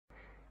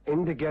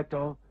In the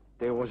ghetto,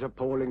 there was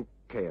appalling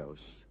chaos.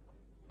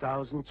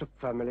 Thousands of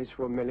families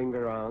were milling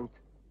around,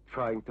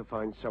 trying to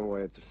find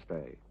somewhere to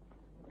stay.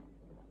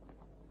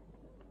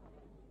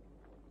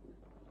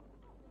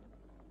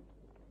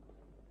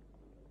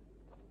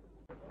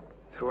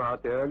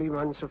 Throughout the early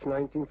months of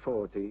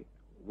 1940,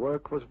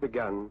 work was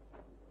begun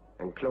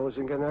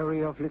enclosing an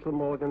area of little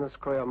more than a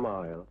square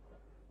mile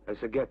as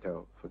a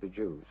ghetto for the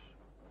Jews.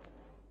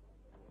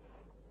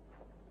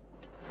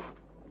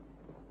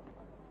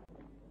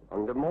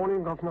 On the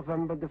morning of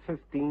November the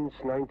 15th,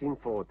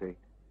 1940,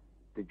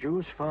 the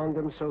Jews found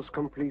themselves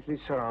completely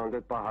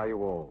surrounded by high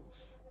walls.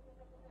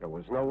 There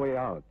was no way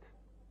out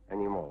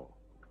anymore.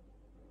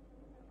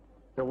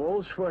 The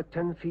walls were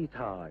 10 feet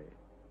high,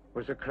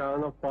 with a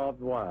crown of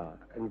barbed wire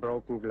and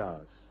broken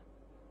glass.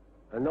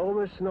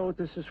 Enormous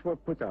notices were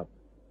put up: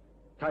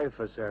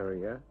 typhus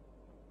area,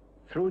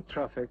 through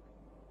traffic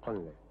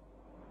only.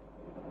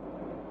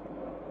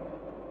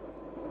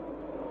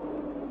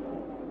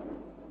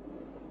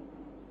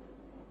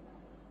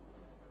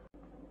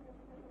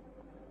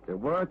 There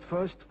were at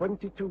first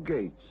 22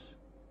 gates,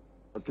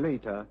 but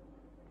later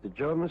the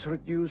Germans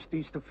reduced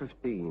these to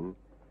 15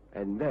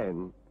 and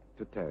then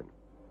to 10.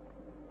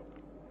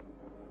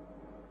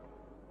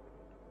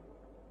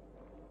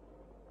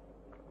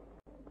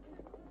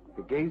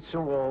 The gates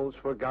and walls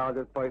were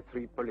guarded by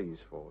 3 police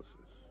forces.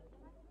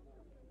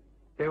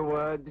 There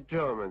were the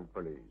German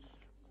police.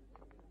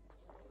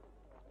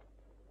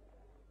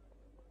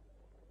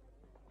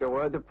 There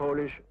were the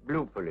Polish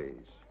Blue Police.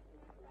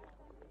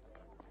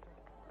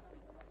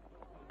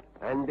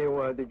 And there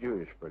were the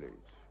Jewish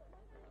police.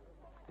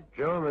 The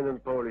German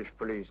and Polish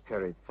police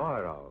carried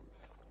firearms.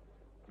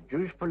 The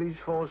Jewish police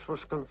force was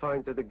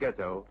confined to the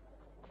ghetto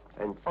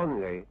and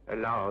only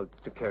allowed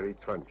to carry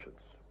truncheons.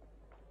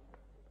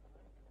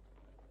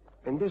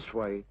 In this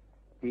way,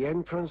 the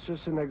entrances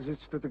and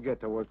exits to the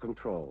ghetto were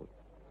controlled.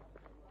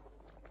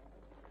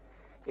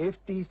 If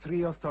these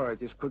 3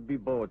 authorities could be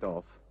bought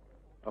off,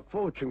 a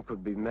fortune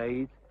could be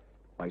made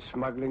by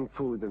smuggling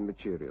food and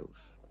materials.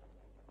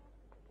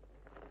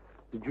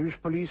 The Jewish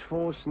police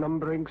force,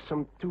 numbering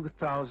some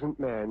 2,000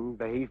 men,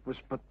 behaved with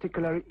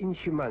particular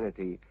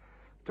inhumanity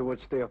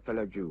towards their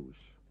fellow Jews.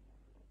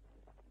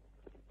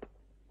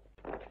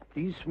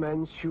 These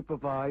men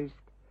supervised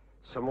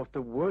some of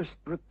the worst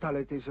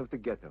brutalities of the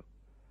ghetto.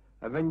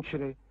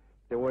 Eventually,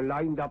 they were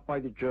lined up by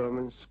the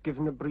Germans,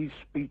 given a brief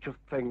speech of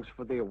thanks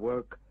for their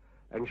work,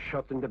 and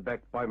shot in the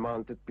back by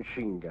mounted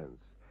machine guns,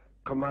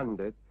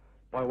 commanded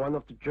by one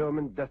of the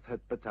German Death Head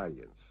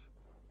battalions.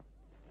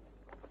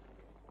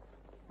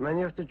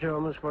 Many of the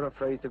Germans were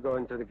afraid to go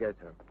into the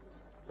ghetto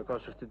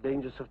because of the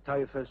dangers of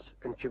typhus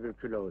and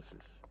tuberculosis.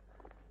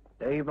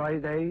 Day by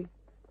day,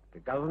 the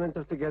government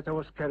of the ghetto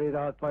was carried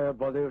out by a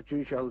body of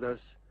Jewish elders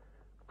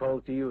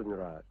called the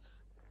Judenrats.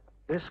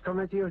 This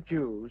committee of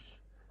Jews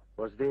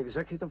was the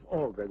executive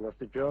organ of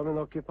the German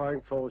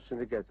occupying force in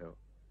the ghetto.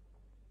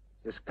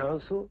 This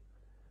council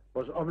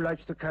was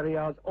obliged to carry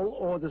out all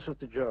orders of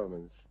the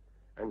Germans,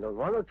 and on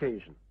one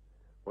occasion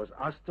was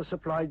asked to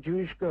supply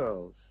Jewish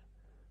girls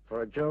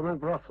for a German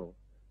brothel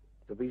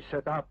to be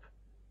set up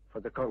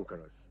for the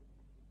conquerors.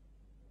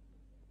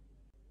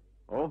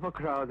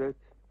 Overcrowded,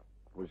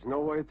 with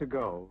nowhere to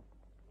go,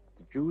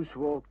 the Jews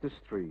walked the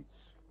streets,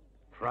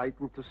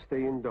 frightened to stay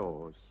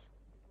indoors,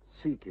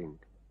 seeking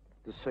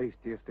the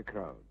safety of the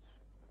crowds.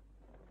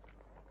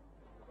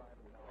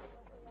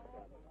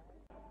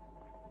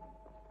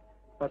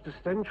 But the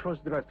stench was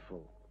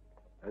dreadful,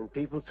 and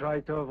people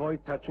tried to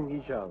avoid touching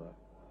each other,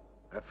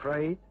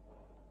 afraid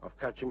of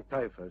catching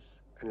typhus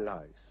and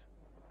lice.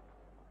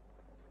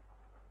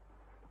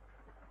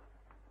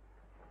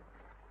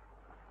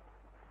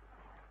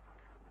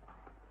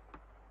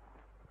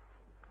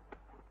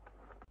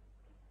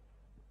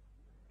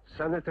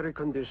 Sanitary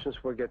conditions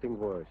were getting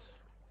worse.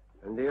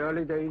 In the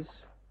early days,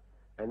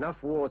 enough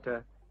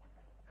water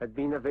had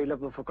been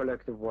available for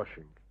collective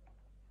washing,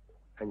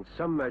 and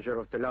some measure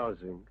of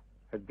delousing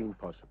had been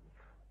possible.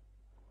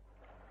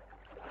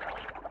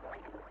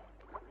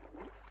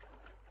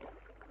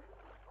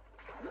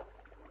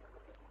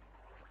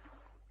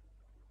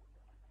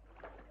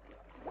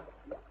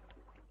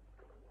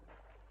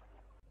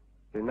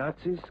 The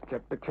Nazis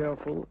kept a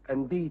careful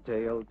and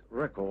detailed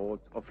record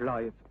of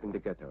life in the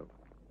ghetto.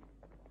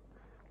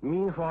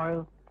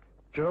 Meanwhile,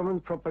 German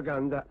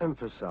propaganda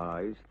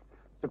emphasized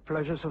the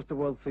pleasures of the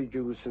wealthy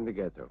Jews in the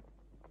ghetto.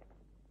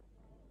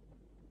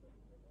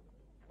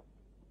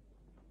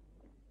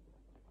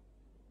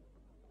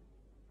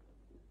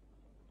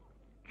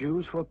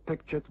 Jews were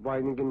pictured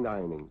whining and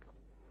dining.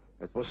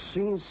 It was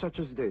scenes such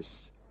as this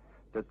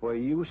that were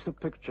used to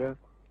picture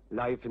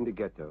life in the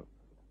ghetto.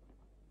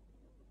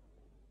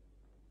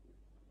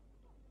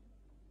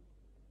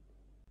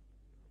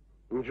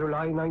 In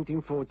July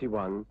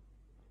 1941,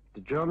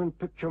 the German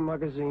picture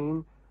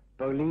magazine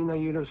Berliner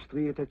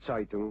Illustrierte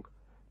Zeitung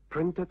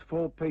printed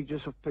 4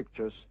 pages of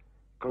pictures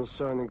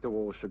concerning the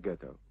Warsaw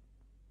Ghetto.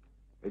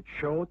 It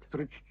showed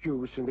rich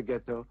Jews in the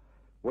ghetto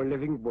were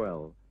living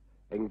well,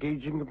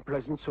 engaging in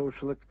pleasant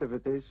social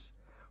activities,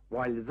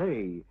 while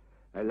they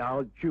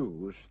allowed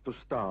Jews to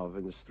starve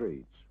in the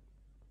streets.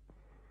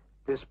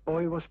 This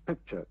boy was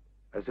pictured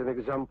as an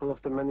example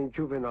of the many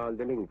juvenile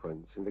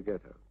delinquents in the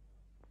ghetto.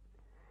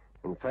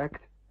 In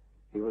fact,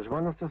 he was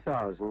one of the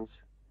thousands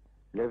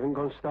living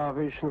on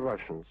starvation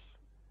rations,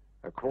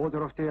 a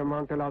quarter of the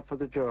amount allowed for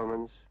the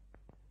Germans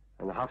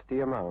and half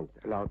the amount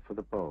allowed for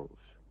the Poles.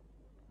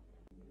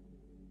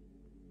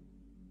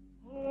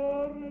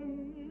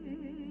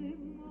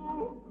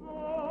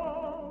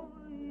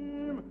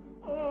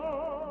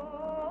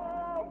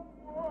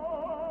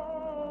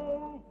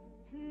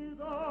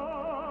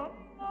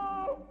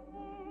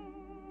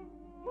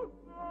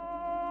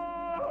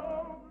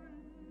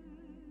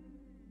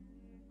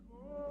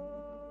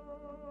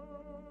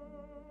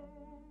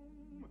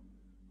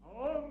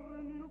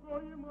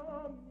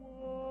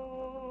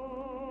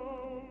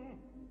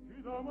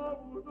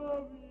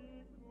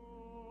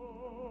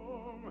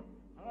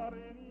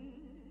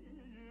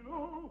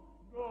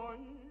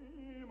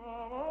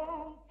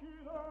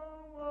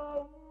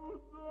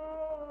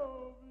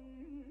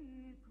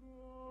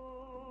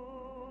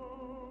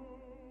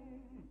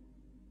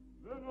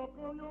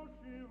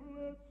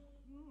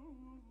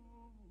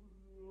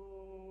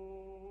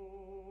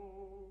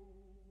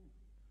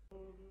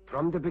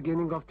 From the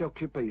beginning of the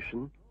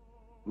occupation,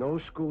 no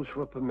schools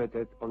were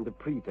permitted on the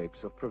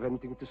pretext of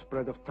preventing the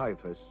spread of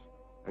typhus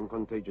and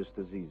contagious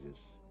diseases.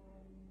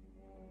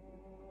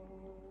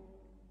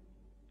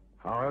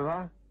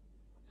 However,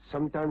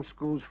 sometimes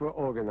schools were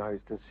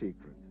organized in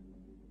secret.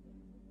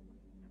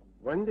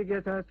 When the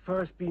ghetto had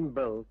first been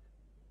built,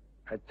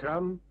 a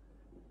tram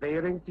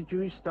bearing the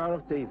Jewish Star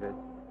of David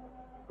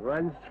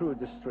ran through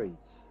the streets.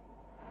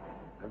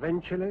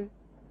 Eventually,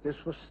 this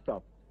was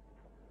stopped,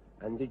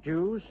 and the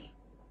Jews,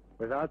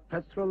 without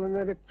petrol and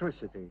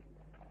electricity,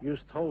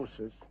 used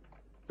hoses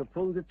to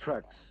pull the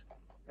trucks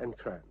and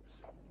trams.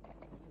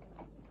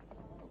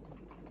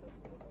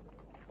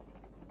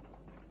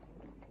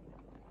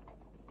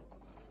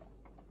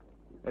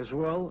 As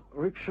well,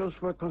 rickshaws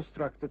were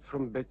constructed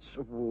from bits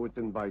of wood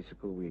and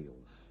bicycle wheels.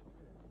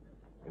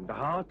 In the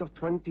heart of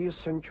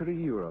 20th century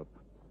Europe,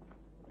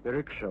 the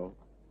rickshaw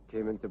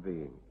came into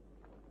being,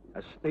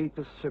 a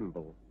status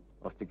symbol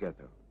of the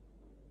ghetto.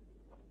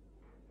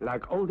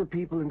 Like all the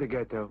people in the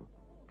ghetto,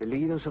 the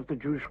leaders of the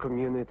Jewish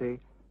community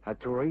had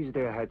to raise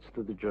their heads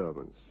to the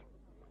Germans,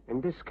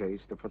 in this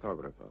case, the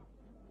photographer.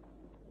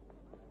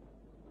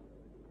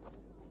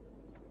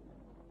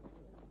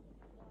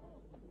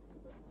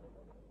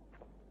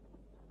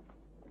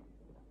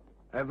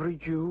 Every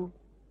Jew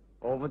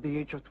over the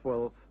age of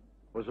 12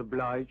 was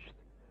obliged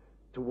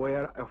to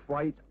wear a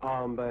white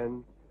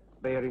armband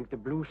bearing the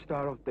blue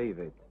Star of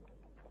David,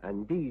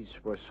 and these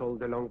were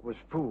sold along with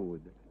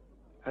food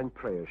and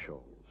prayer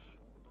shawls.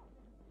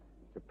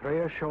 The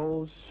prayer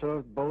shawls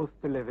served both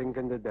the living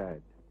and the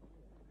dead.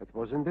 It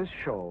was in this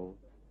shawl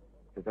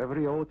that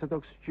every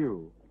Orthodox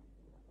Jew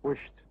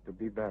wished to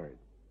be buried.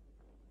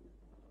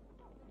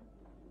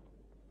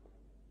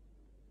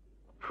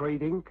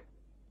 Trading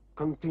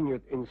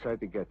continued inside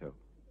the ghetto.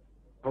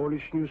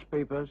 Polish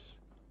newspapers,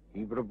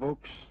 Hebrew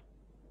books,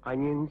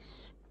 onions,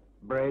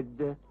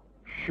 bread,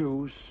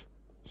 shoes,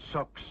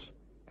 socks,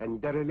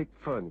 and derelict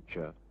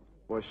furniture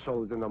were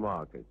sold in the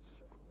markets.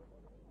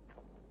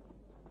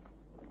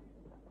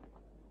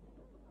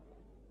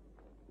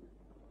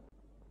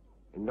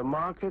 In the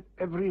market,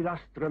 every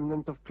last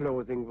remnant of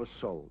clothing was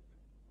sold.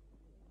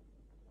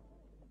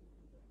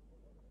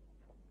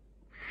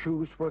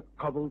 Shoes were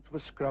cobbled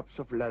with scraps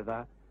of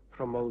leather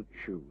from old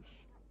shoes.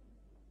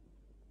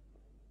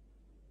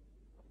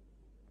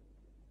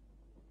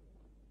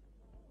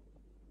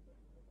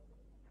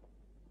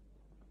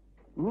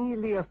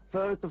 Nearly a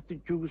third of the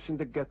Jews in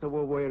the ghetto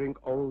were wearing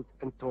old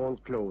and torn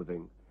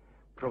clothing,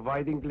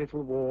 providing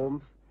little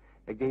warmth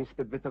against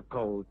the bitter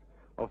cold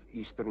of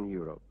Eastern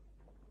Europe.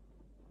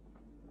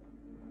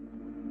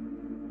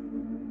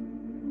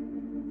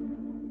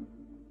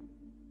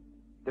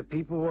 The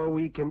people were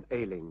weak and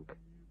ailing,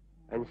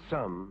 and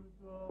some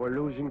were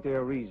losing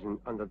their reason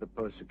under the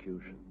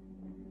persecution.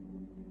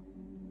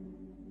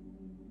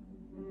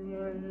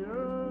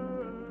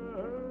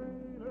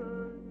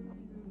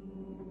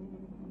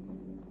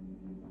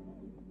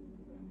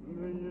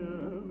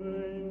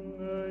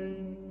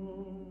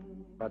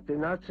 But the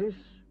Nazis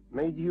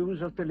made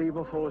use of the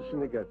labor force in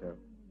the ghetto.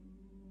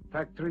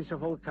 Factories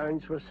of all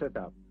kinds were set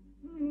up.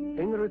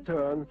 In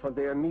return for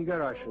their meager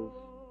rations,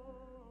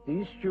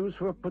 these Jews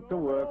were put to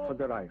work for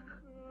the Reich,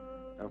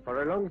 and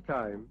for a long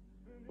time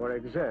were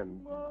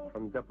exempt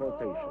from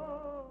deportation.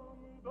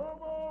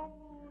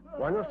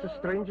 One of the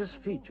strangest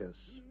features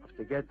of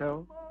the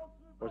ghetto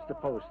was the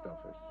post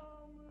office.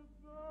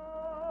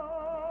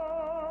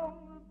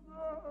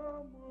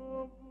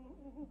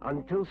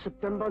 Until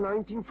September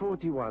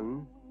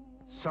 1941,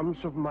 sums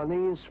of money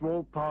and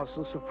small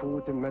parcels of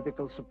food and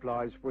medical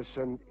supplies were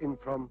sent in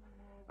from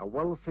a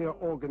welfare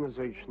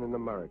organization in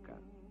America.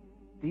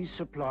 These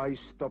supplies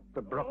stopped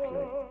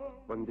abruptly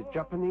when the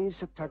Japanese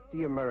attacked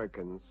the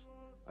Americans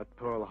at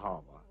Pearl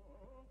Harbor.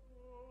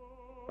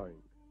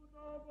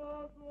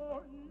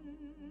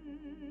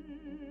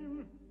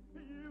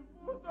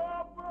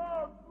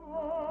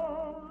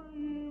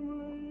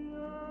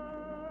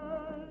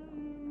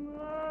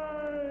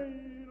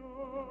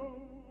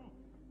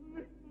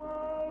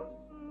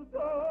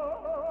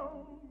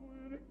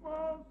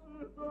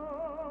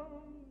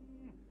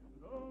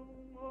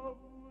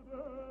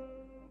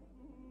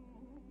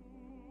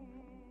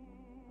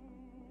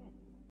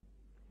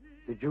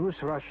 Jews'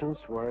 rations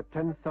were a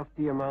tenth of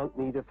the amount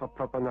needed for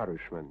proper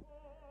nourishment,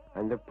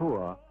 and the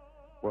poor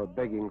were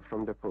begging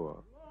from the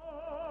poor.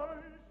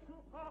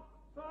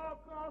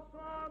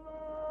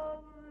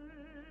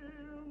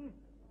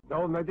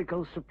 No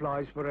medical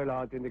supplies were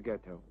allowed in the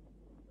ghetto.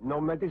 No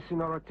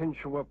medicine or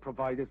attention were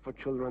provided for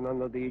children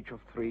under the age of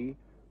 3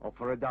 or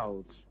for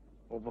adults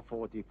over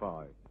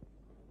 45.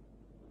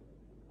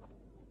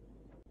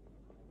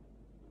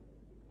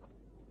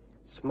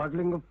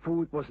 Smuggling of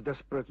food was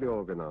desperately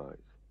organized.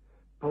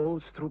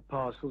 Poles threw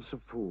parcels of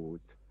food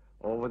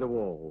over the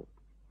wall.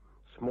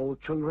 Small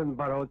children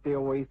burrowed their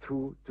way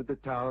through to the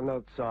town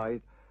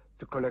outside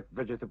to collect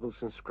vegetables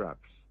and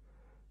scraps.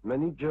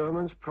 Many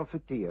Germans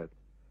profiteered,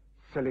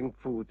 selling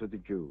food to the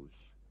Jews.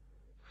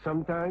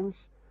 Sometimes,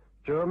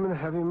 German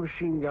heavy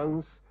machine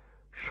guns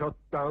shot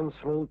down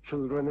small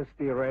children as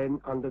they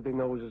ran under the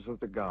noses of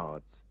the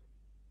guards.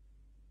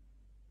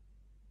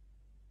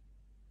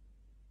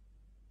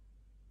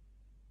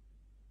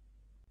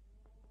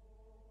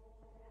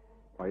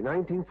 By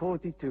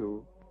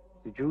 1942,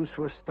 the Jews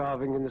were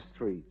starving in the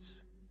streets,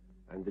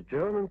 and the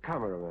German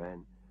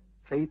cameraman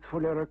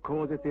faithfully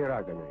recorded their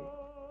agony,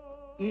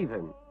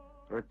 even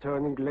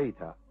returning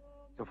later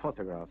to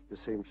photograph the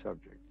same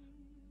subjects.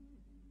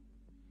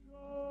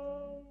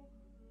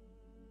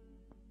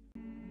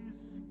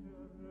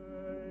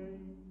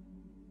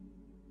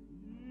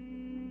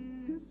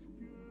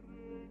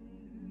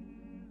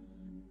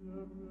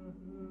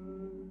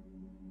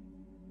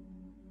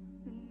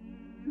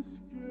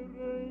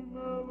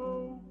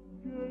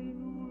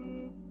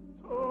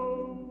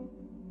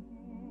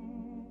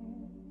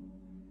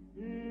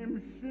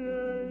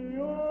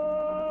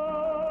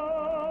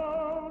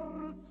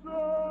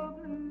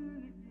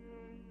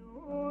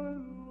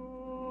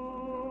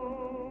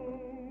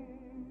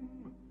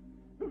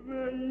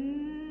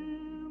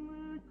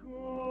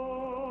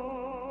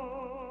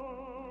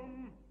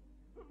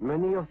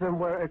 Many of them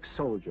were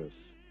ex-soldiers,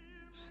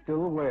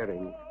 still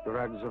wearing the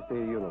rags of their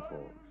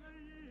uniforms.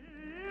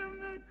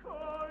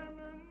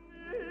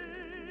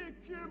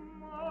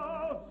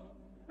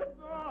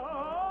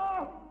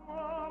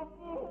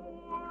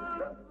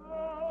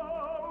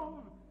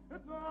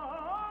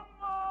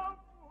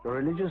 The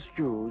religious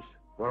Jews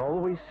were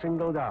always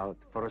singled out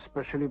for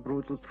especially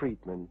brutal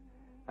treatment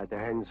at the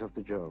hands of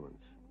the Germans.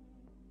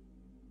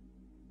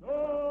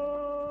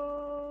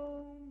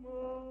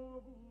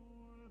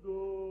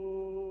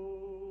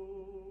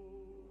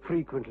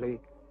 Frequently,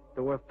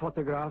 they were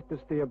photographed as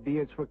their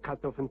beards were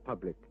cut off in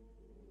public.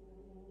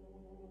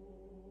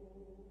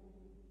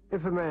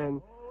 If a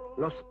man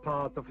lost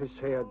part of his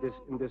hair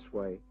in this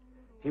way,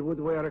 he would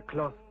wear a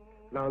cloth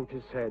round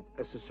his head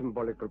as a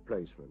symbolic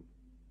replacement.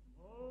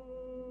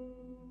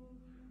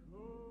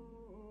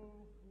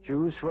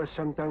 Jews were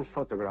sometimes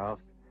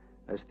photographed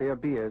as their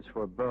beards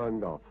were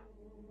burned off.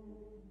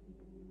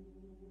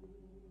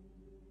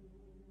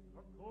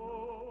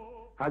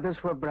 Others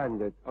were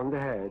branded on the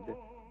head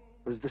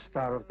with the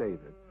Star of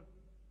David.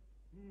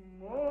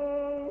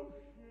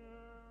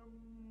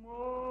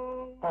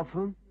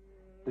 Often,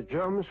 the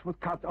Germans would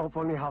cut off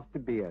only half the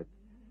beard,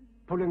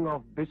 pulling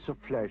off bits of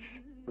flesh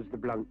with the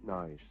blunt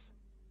knives.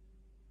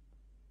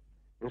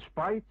 In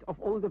spite of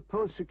all the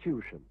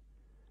persecution,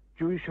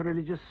 Jewish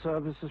religious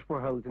services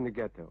were held in the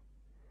ghetto.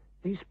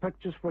 These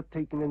pictures were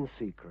taken in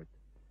secret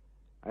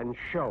and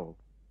show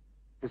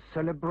the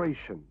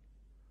celebration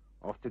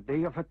of the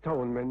Day of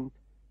Atonement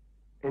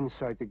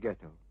inside the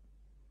ghetto.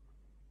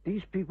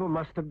 These people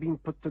must have been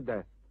put to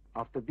death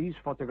after these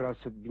photographs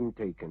had been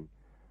taken,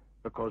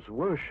 because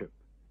worship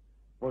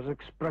was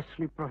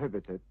expressly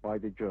prohibited by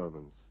the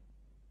Germans.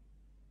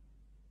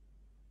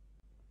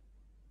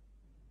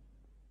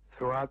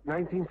 Throughout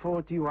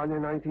 1941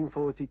 and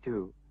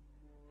 1942,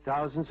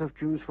 thousands of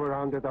Jews were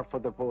rounded up for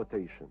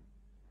deportation.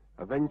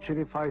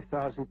 Eventually,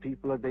 5,000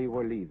 people a day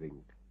were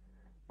leaving.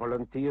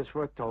 Volunteers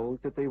were told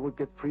that they would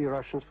get free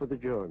rations for the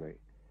journey.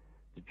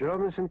 The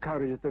Germans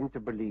encouraged them to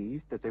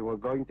believe that they were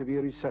going to be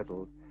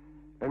resettled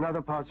in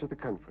other parts of the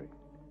country.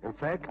 In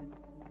fact,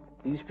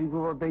 these people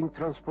were being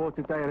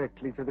transported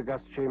directly to the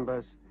gas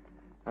chambers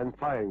and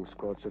firing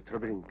squads at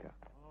Treblinka,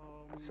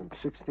 some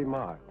 60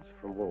 miles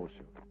from Warsaw.